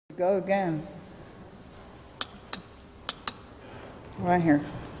Go again. Right here.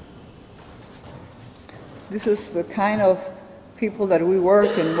 This is the kind of people that we work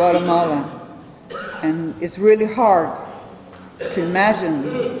in Guatemala. And it's really hard to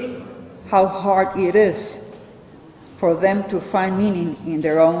imagine how hard it is for them to find meaning in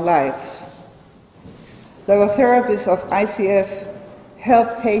their own lives. Logotherapists of ICF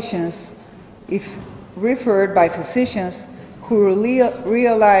help patients, if referred by physicians, who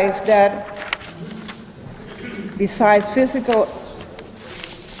realize that besides physical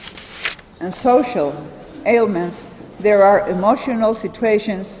and social ailments, there are emotional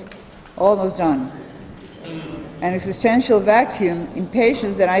situations. Almost done. An existential vacuum in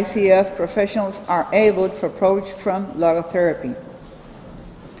patients that ICF professionals are able to approach from logotherapy.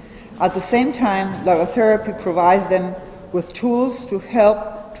 At the same time, logotherapy provides them with tools to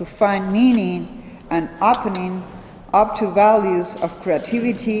help to find meaning and opening up to values of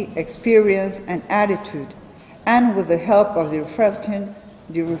creativity, experience, and attitude, and with the help of the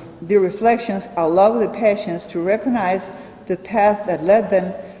reflections allow the patients to recognize the path that led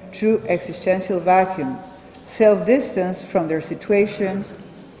them through existential vacuum, self-distance from their situations.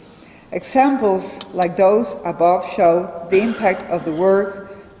 Examples like those above show the impact of the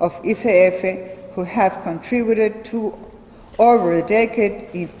work of ICF, who have contributed to over a decade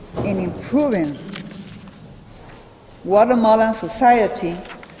in improving Guatemalan society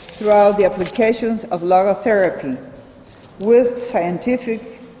throughout the applications of logotherapy, with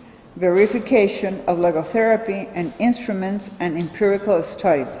scientific verification of logotherapy and instruments and empirical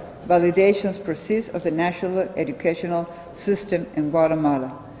studies. Validations persist of the national educational system in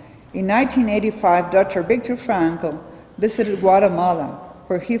Guatemala. In 1985, Dr. Viktor Frankl visited Guatemala,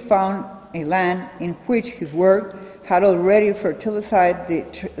 where he found a land in which his work had already fertilized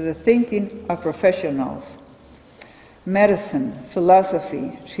the thinking of professionals. Medicine,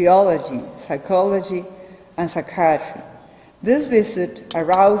 philosophy, theology, psychology, and psychiatry. This visit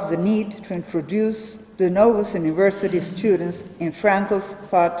aroused the need to introduce the Novus University students in Frankl's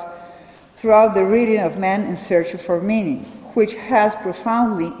thought throughout the reading of Man in Search for Meaning, which has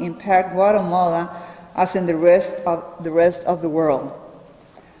profoundly impacted Guatemala as in the rest of the world.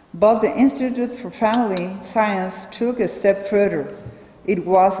 But the Institute for Family Science took a step further. It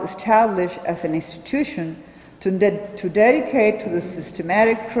was established as an institution to dedicate to the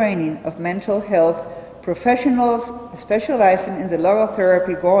systematic training of mental health professionals specializing in the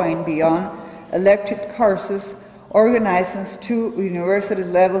logotherapy, going beyond elective courses, organizing 2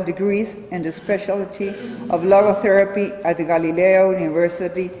 university-level degrees in the specialty of logotherapy at the Galileo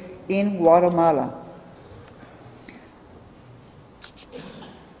University in Guatemala.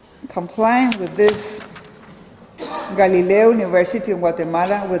 Complying with this, Galileo University in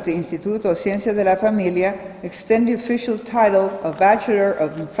Guatemala, with the Instituto de Ciencias de la Familia, extend the official title of Bachelor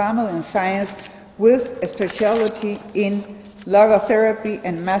of Family Science with a specialty in logotherapy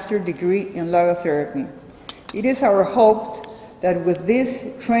and master degree in logotherapy. It is our hope that with these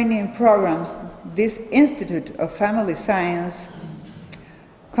training programs, this Institute of Family Science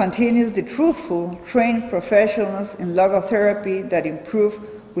continues the truthful, trained professionals in logotherapy that improve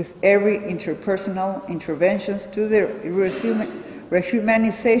with every interpersonal interventions to the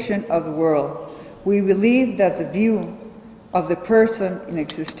rehumanization of the world. We believe that the view of the person in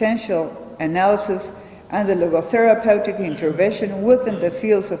existential analysis and the logotherapeutic intervention within the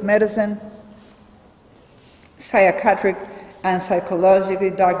fields of medicine, psychiatric, and psychology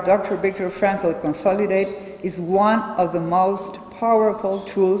that Dr. Viktor Frankl consolidated is one of the most powerful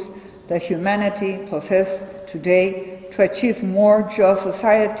tools that humanity possesses today to achieve more just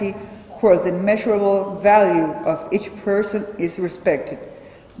society where the measurable value of each person is respected.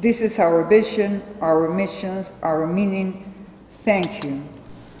 This is our vision, our missions, our meaning. Thank you.